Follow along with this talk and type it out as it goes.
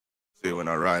See when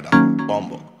I ride on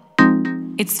bumble.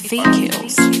 It's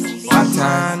Kills. One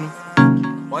time.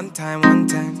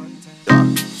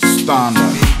 Standard.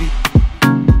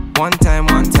 One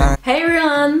time. Hey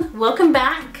everyone, welcome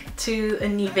back to a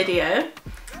new video.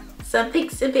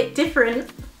 Something's a bit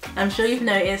different, I'm sure you've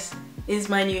noticed, is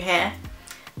my new hair.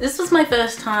 This was my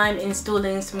first time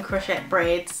installing some crochet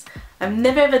braids. I've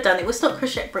never ever done it. Well, it's not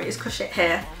crochet braids, it's crochet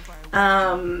hair.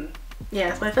 Yeah,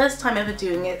 it's my first time ever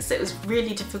doing it, so it was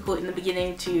really difficult in the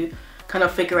beginning to kind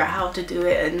of figure out how to do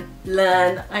it and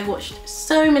learn. I watched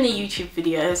so many YouTube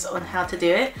videos on how to do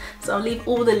it, so I'll leave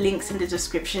all the links in the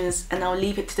descriptions and I'll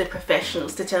leave it to the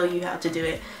professionals to tell you how to do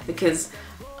it, because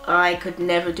I could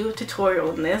never do a tutorial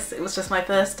on this. It was just my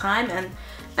first time, and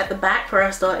at the back where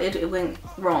I started it went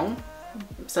wrong,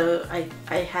 so I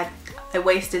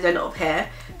wasted a lot of hair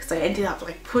because I ended up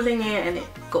like pulling it and it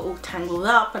got all tangled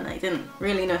up and I didn't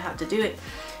really know how to do it.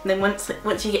 And then once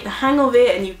you get the hang of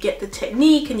it and you get the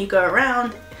technique and you go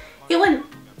around, it went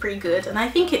pretty good, and I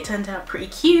think it turned out pretty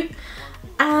cute.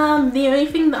 The only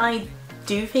thing that I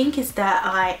do think is that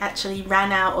I actually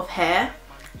ran out of hair,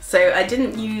 so I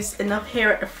didn't use enough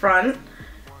hair at the front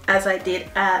as I did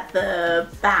at the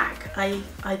back. I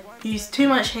used too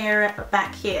much hair at the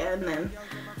back here, and then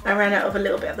I ran out of a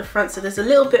little bit at the front, so there's a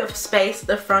little bit of space at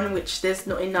the front which there's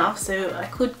not enough, so I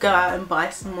could go out and buy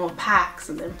some more packs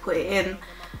and then put it in.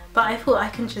 But I thought I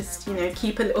can just, you know,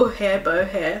 keep a little bow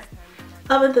hair.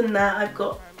 Other than that, I've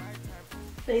got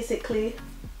basically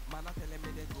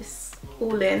this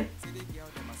all in.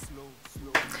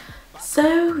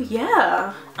 So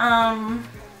yeah,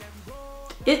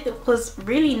 it was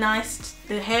really nice.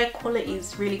 The hair quality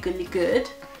is really good.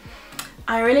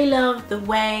 I really love the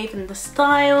wave and the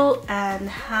style and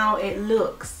how it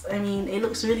looks. I mean, it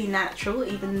looks really natural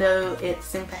even though it's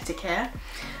synthetic hair,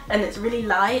 and it's really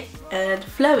light and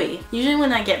flowy. Usually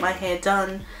when I get my hair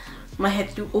done, my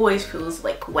head always feels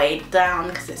like weighed down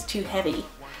because it's too heavy,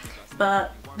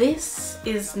 but this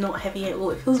is not heavy at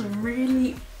all. It feels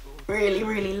really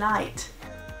light.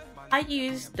 I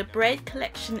used the Braid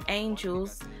Collection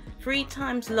Angels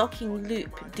 3x locking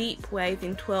loop deep wave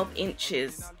in 12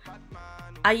 inches.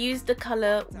 I used the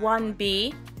colour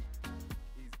 1B,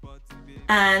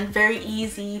 and very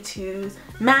easy to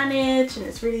manage, and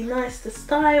it's really nice to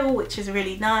style, which is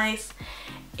really nice.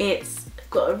 It's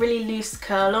got a really loose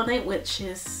curl on it, which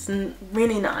is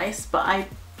really nice, but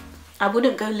I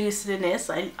wouldn't go looser than this.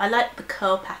 I like the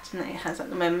curl pattern that it has at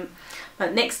the moment,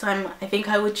 but next time I think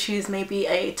I would choose maybe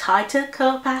a tighter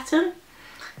curl pattern,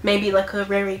 maybe like a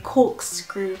very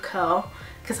corkscrew curl,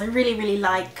 because I really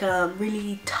like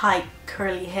really tight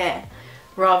curly hair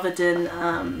rather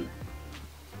than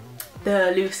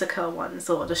the looser curl ones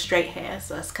or the straight hair.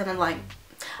 So it's kind of like,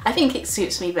 I think it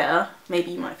suits me better.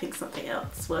 Maybe you might think something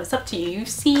else. Well, it's up to you. You've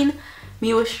seen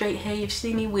me with straight hair, you've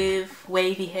seen me with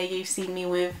wavy hair, you've seen me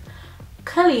with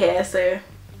curly hair, so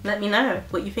let me know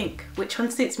what you think. Which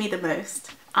one suits me the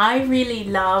most? I really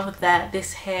love that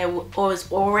this hair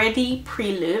was already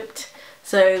pre-looped.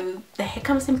 So the hair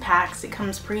comes in packs, it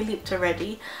comes pre-looped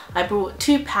already. I brought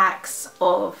 2 packs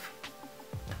of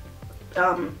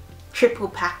triple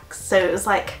packs, so it was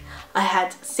like I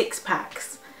had 6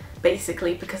 packs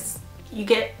basically, because you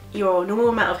get your normal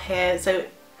amount of hair. So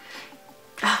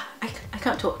I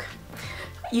can't talk.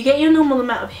 You get your normal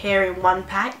amount of hair in 1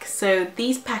 pack, so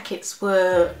these packets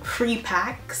were 3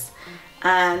 packs,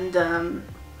 and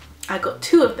I got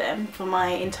 2 of them for my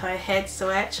entire head, so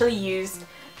I actually used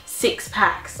 6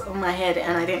 packs on my head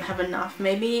and I didn't have enough.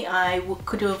 Maybe I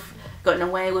could have gotten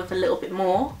away with a little bit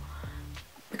more,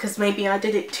 because maybe I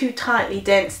did it too tightly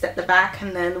densed at the back,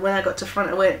 and then when I got to front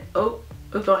I went, oh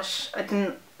gosh, I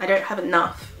don't have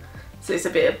enough. So it's a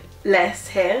bit less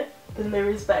hair than there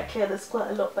is back here. There's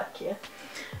quite a lot back here.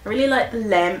 I really like the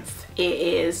length. It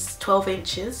is 12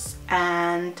 inches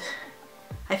and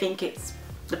I think it's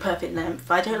the perfect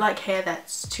length. I don't like hair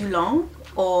that's too long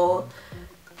or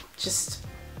just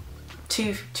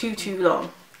too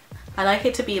long. I like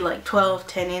it to be like 12,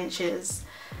 10 inches,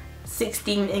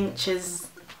 16 inches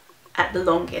at the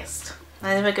longest.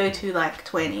 I never go to like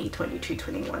 20, 22,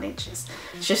 21 inches.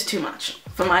 It's just too much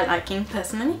for my liking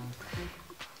personally.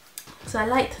 So I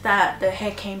liked that the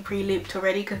hair came pre-looped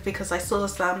already, because I saw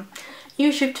some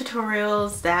YouTube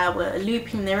tutorials that were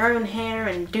looping their own hair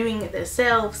and doing it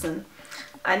themselves, and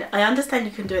I understand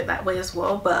you can do it that way as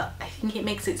well, but I think it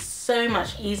makes it so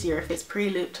much easier if it's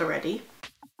pre-looped already.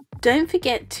 Don't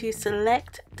forget to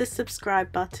select the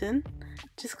subscribe button.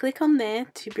 Just click on there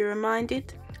to be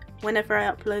reminded whenever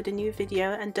I upload a new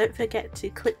video, and don't forget to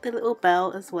click the little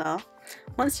bell as well.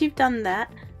 Once you've done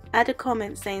that, add a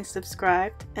comment saying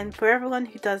subscribed, and for everyone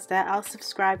who does that, I'll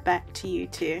subscribe back to you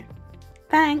too.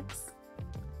 Thanks!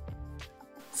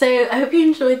 So I hope you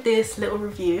enjoyed this little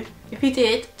review. If you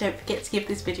did, don't forget to give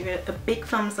this video a big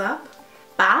thumbs up.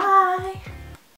 Bye!